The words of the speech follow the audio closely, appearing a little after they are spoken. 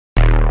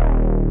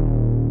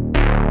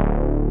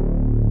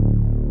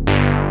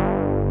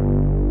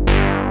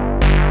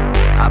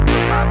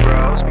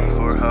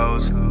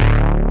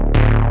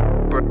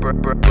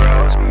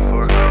Bros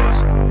before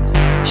hoes.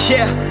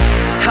 Yeah,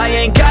 I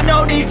ain't got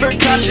no need for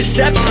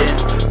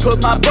contraception.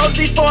 Put my bros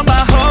before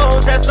my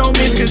hoes, that's no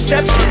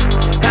misconception.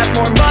 Have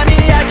more money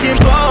I can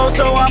blow,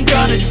 so I'm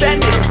gonna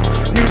send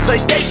it. New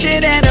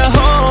PlayStation and a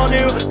whole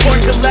new porn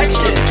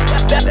collection.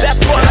 That's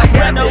what I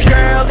got, no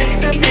girl,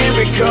 it's a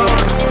miracle.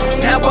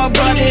 Now I'm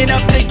running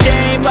up the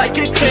game like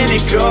a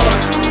clinical.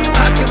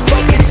 I can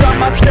focus on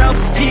myself,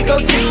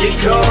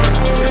 egotistical.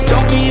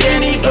 Don't need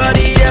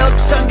anybody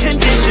else,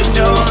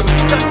 unconditional.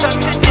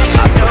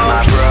 I put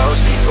my bros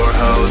before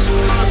hoes,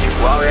 you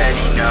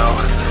already know.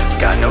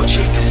 Got no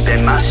cheek to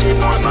spend my shit,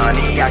 more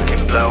money I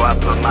can blow. I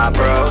put my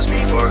bros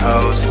before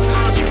hoes,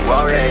 you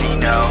already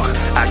know.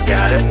 I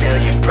got a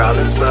million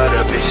problems, but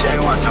a bitch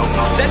ain't want no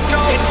more. Let's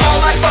go! And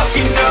all I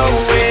fucking know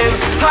is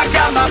I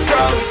got my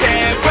bros,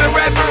 and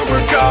wherever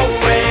we're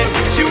going,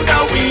 you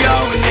know we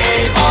own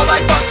it. All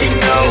I fucking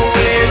know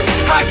is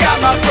I got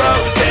my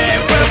bros, and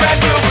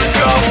wherever we're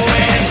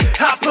going,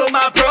 I put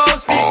my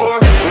bros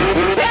before.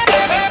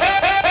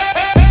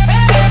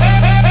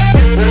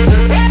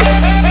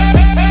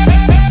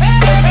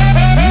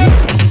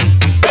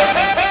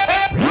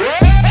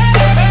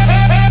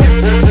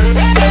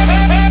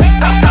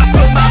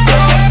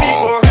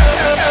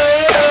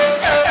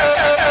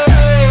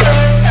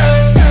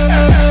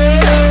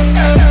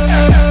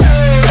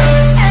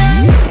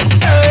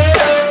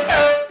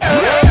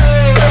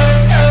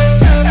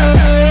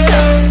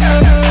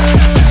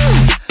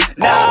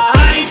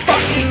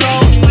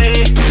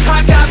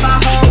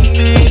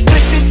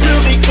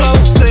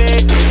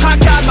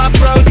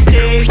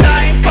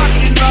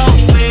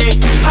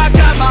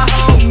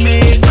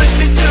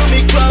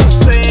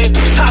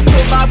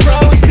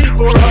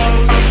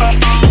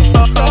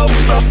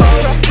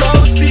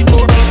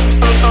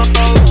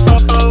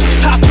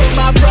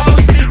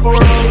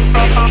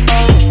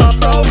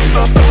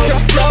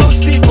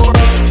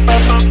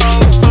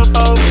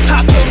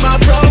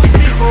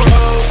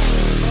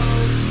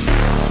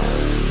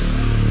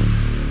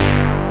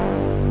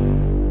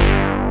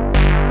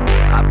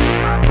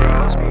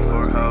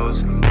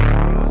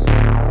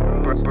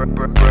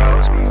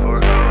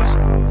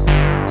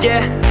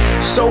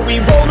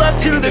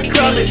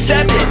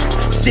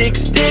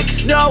 Six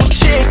dicks, no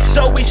chicks,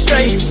 so we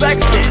straight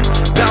flexing.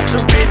 Bouncer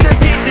is a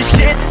piece of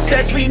shit,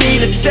 says we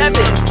need a 7.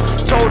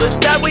 Told us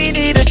that we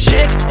need a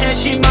chick, and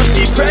she must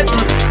be present.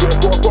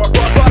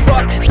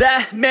 Fuck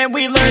that, man,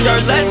 we learned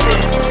our lesson.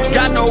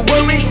 Got no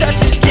worries,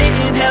 such as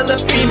getting hella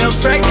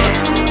females pregnant.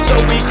 So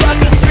we cross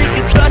the street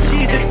and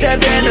slushies at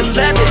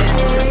 7-Eleven.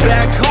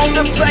 Back home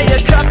to play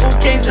a couple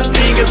games of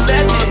League of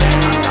Legends.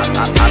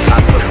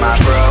 I put my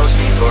bros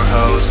before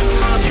hoes,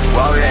 you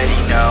already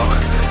know.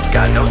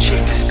 Got no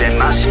cheek to spend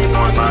my shit,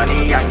 more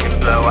money I can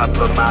blow. I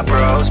put my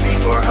bros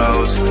before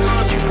hoes,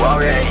 you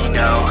already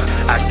know.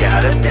 I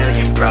got a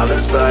million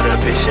problems, but a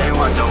bitch ain't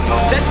want no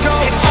more. Let's go!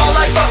 And all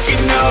I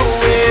fucking know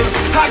is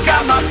I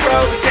got my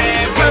bros,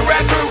 and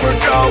wherever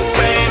we're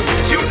going,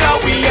 you know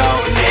we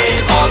own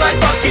it. All I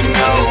fucking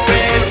know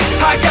is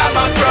I got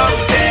my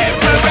bros, and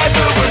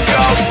wherever we're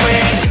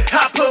going,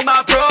 I put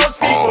my bros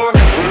before.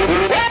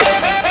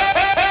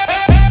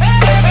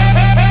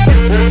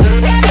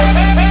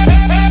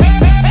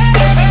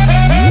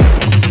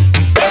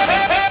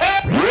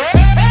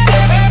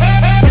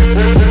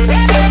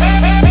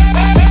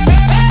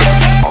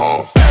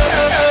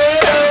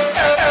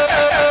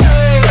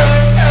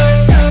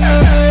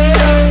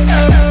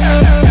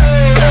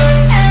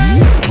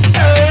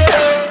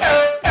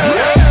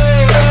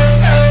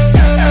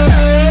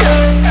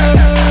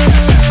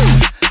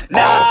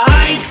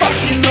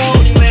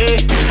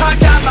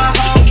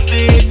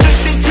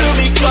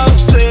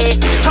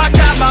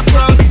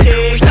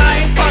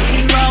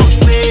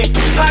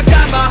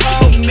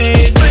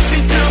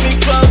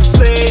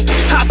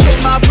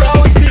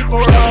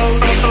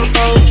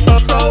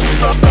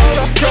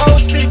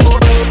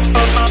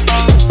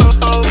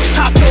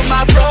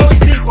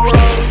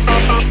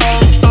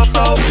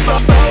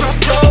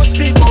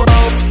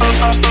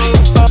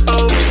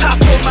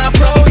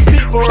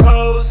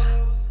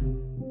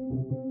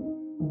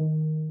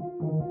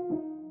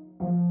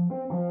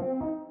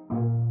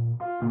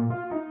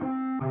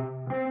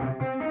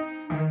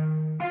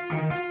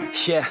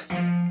 Yeah,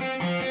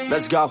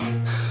 let's go.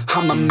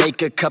 I'ma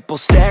make a couple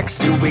stacks,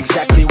 do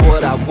exactly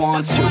what I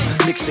want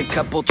to. Mix a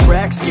couple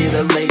tracks, get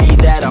a lady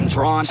that I'm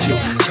drawn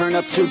to. Turn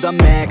up to the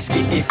max,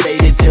 get me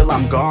faded till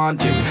I'm gone,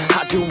 dude.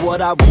 I do what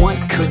I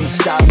want, couldn't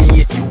stop me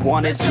if you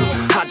wanted to.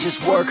 I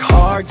just work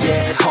hard,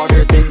 yeah,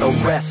 harder than the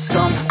rest.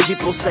 Some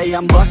people say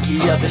I'm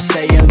lucky, others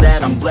saying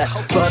that I'm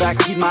blessed. But I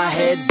keep my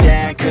head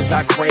down, cause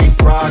I crave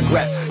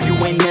progress. You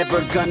ain't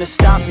never gonna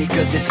stop me,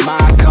 cause it's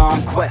my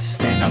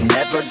conquest. And I'm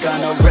never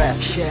gonna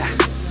rest, yeah.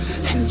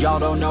 And y'all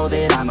don't know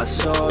that I'm a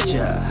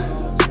soldier.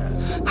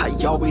 I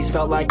always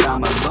felt like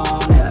I'm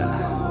alone,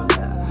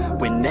 yeah.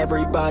 When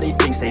everybody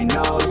thinks they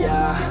know,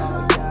 yeah.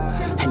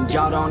 And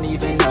y'all don't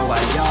even know I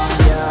own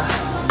ya.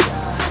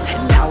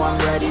 And now I'm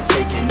ready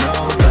taking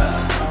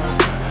over,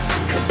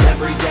 cause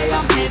every day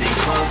I'm getting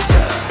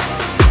closer.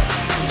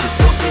 Just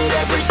look at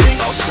everything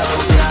I'll show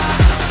ya.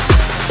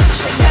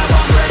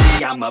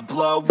 I'ma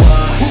blow up.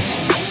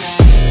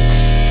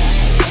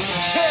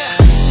 Yeah.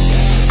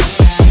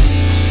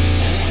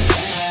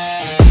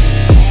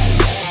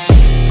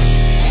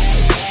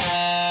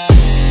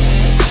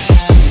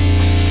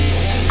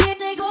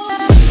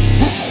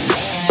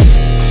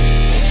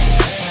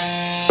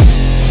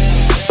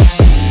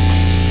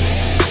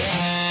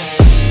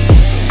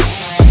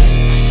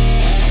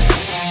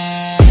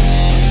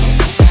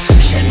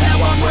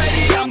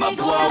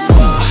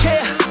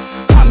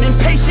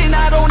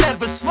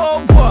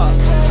 Slow up.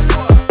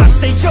 I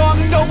stay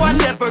young, no, I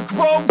never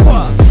grow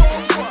up.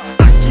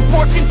 I keep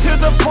working to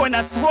the point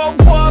I throw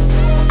up.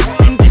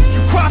 And if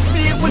you cross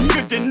me, it was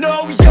good to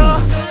know ya.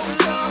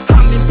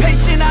 I'm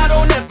impatient, I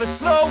don't ever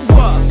slow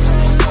up.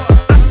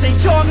 I stay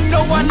young,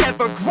 no, I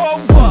never grow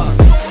up.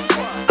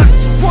 I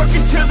keep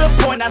working to the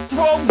point I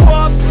throw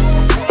up.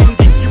 And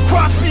if you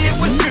cross me, it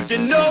was good to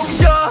know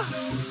ya.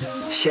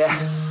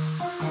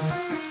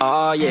 Yeah.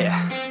 Oh yeah.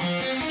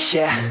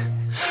 Yeah.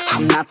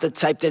 I'm not the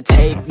type to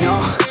take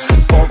no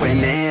for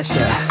an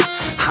answer.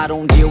 I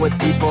don't deal with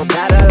people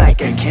that are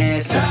like a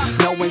cancer.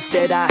 No,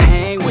 instead I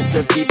hang with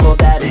the people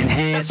that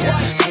enhance ya.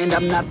 And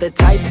I'm not the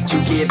type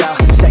to give out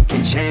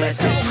second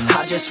chances.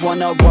 I just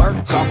wanna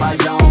work on my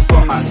own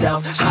for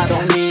myself. I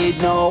don't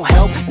need no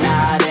help,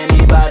 not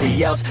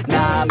anybody else.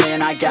 Nah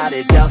man, I got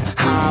it dealt.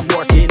 I'm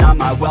working on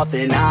my wealth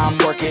and I'm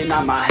working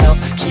on my health.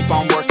 Keep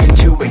on working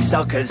to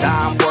excel, cause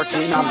I'm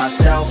working on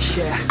myself.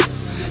 Yeah.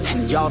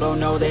 And y'all don't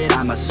know that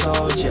I'm a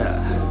soldier.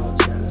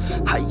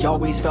 I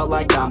always felt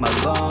like I'm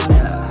alone,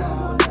 yeah.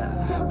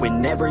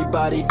 When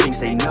everybody thinks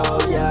they know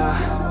ya.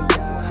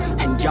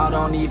 And y'all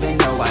don't even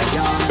know I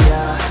own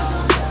ya.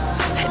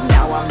 And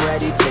now I'm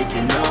ready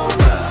taking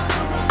over.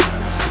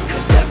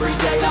 Cause every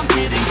day I'm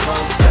getting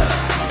closer.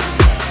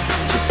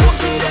 Just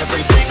look at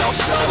everything I'll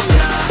show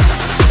ya.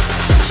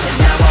 And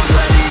now I'm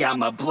ready,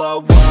 I'ma blow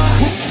up.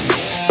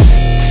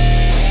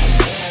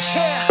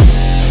 Yeah.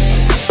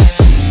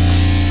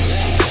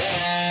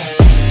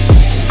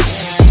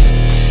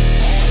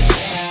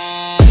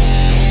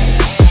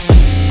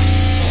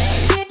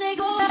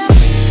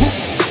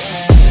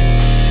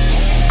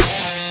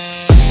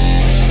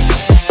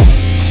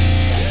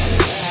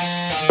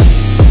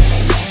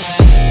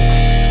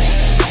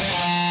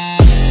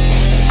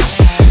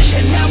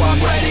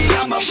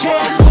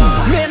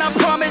 Man, I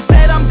promise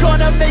that I'm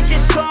gonna make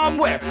it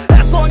somewhere.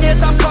 As long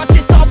as I'm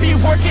conscious, I'll be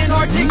working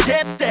hard to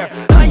get there.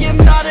 I am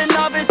not a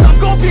novice, I'm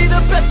gonna be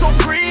the best, so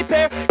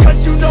prepare.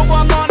 Cause you know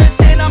I'm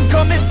honest and I'm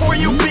coming for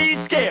you, be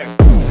scared.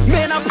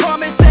 Man, I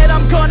promise that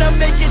I'm gonna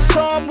make it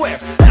somewhere.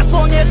 As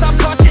long as I'm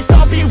conscious,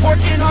 I'll be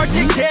working hard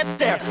to get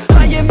there.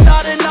 I am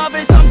not a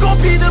novice, I'm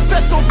gonna be the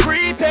best, so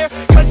prepare.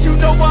 Cause you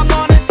know I'm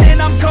honest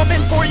and I'm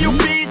coming for you,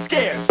 be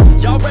scared.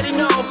 Y'all already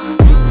know.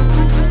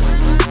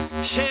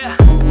 Yeah.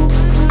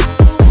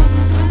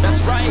 That's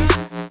right,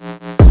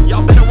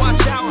 y'all better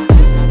watch out.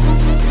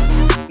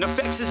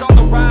 Nefex is on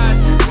the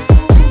rise.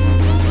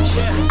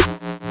 Yeah.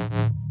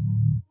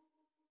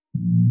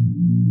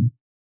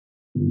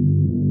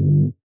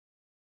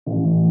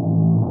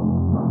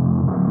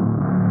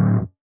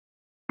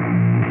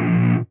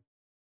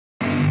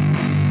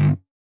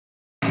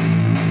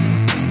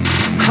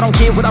 I don't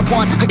get what I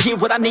want, I get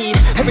what I need.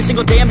 Every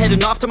single day I'm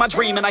heading off to my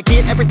dream. And I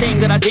get everything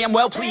that I damn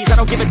well please. I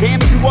don't give a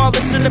damn if you all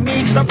listening to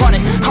me, cause I run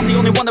it. I'm the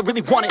only one that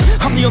really want it.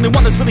 I'm the only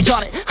one that's really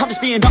on it. I'm just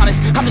being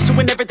honest, I'm just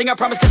doing everything I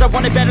promise. Cause I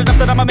want it bad enough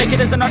that I'ma make it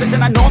as an artist.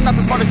 And I know I'm not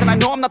the smartest and I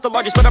know I'm not the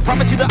largest, but I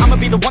promise you that I'ma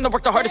be the one that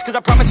worked the hardest. Cause I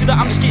promise you that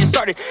I'm just getting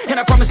started.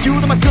 And I promise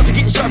you that my skills are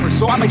getting sharper.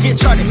 So I'ma get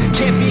charted,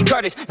 can't be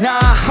guarded. Nah,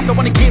 I'm the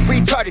one to get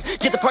retarded.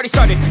 Get the party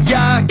started,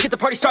 yeah, get the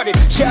party started.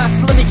 Yeah,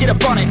 so let me get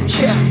up on it,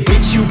 yeah.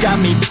 Bitch, you got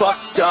me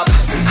fucked up,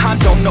 I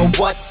don't know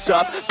what's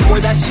up. Pour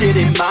that shit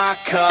in my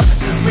cup,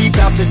 we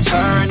bout to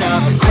turn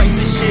up. Crank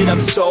this shit up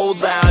so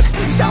loud,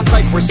 sounds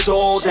like we're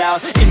sold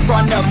out. In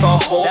front of a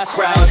whole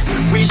crowd,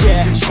 we lose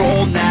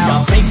control now.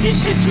 Y'all take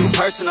this shit too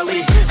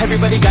personally.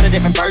 Everybody got a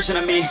different version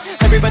of me.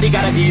 Everybody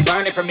gotta be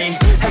learning from me.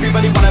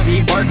 Everybody wanna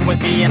be working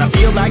with me. And I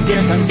feel like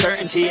there's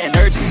uncertainty and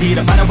urgency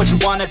to find out what you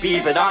wanna be.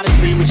 But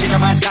honestly, we change our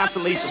minds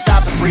constantly, so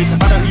stop and breathe to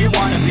find out who you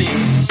wanna be.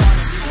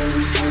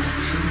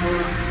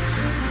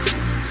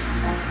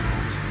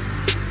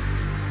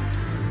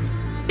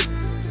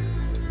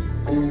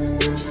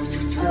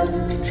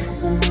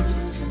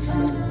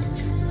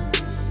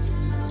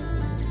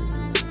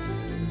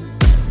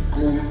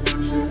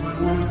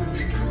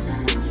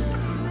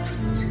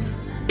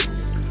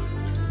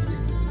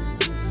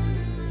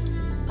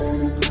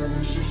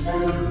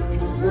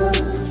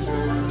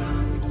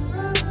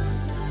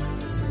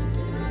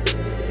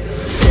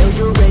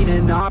 Failure ain't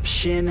an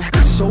option,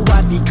 so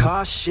I'd be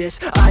cautious.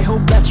 I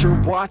hope that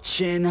you're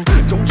watching.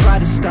 Don't try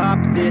to stop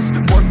this,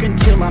 work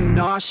until I'm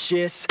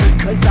nauseous.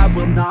 Cause I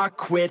will not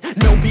quit,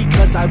 no,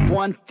 because I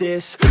want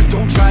this.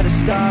 Don't try to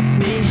stop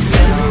me,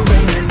 failure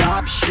ain't an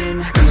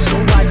option, so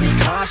I'd be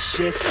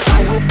cautious.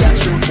 I hope that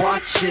you're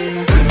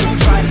watching. Don't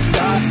try to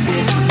stop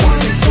this,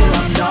 work until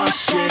I'm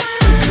nauseous.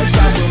 Cause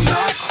I will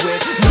not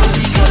quit, no,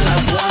 because I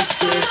want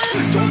this.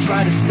 Don't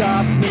try to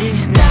stop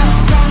me now.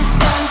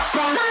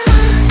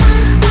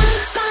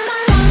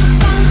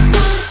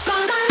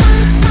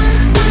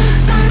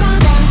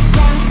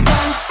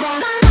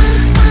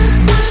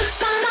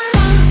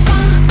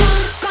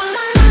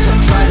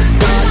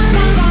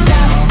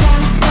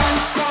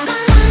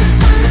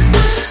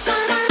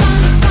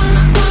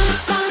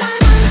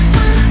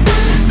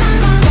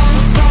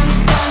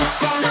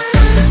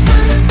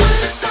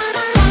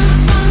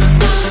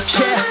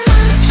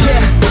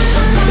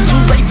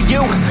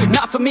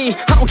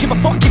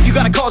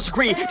 all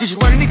agree. Did you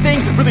learn anything?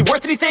 Really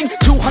worth anything?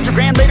 200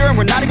 grand later and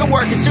we're not even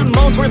working. Student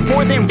loans worth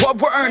more than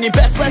what we're earning.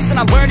 Best lesson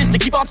I learned is to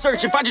keep on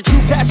searching. Find your true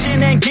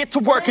passion and get to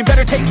work. And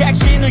better take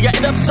action or you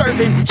end up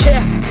serving.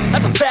 Yeah,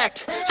 that's a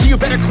fact. So you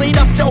better clean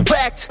up your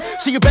act.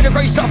 So you better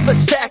grab yourself a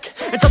sack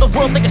and tell the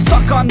world they can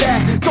suck on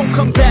that. Don't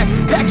come back,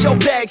 pack your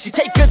bags. You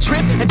take a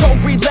trip and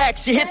don't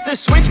relax. You hit the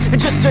switch and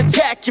just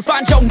attack. You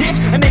find your niche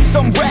and make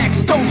some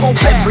racks. Don't hold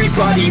back.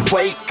 Everybody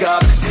wake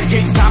up,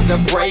 it's time to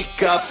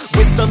break up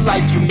with the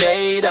life you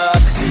made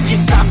up.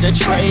 It's time to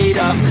trade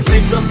up,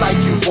 live the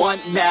life you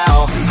want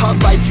now, a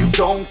life you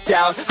don't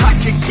doubt. I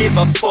could give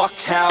a fuck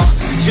how,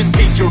 just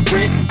figure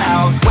it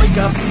out. Wake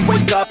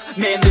up,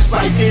 man, this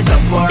life is a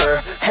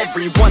blur.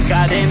 Everyone's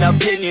got an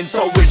opinion,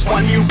 so which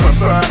one you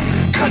prefer?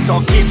 Cause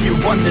I'll give you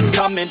one that's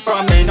coming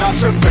from an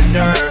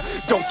entrepreneur.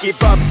 Don't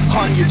give up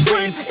on your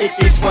dream if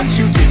it's what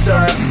you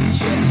deserve.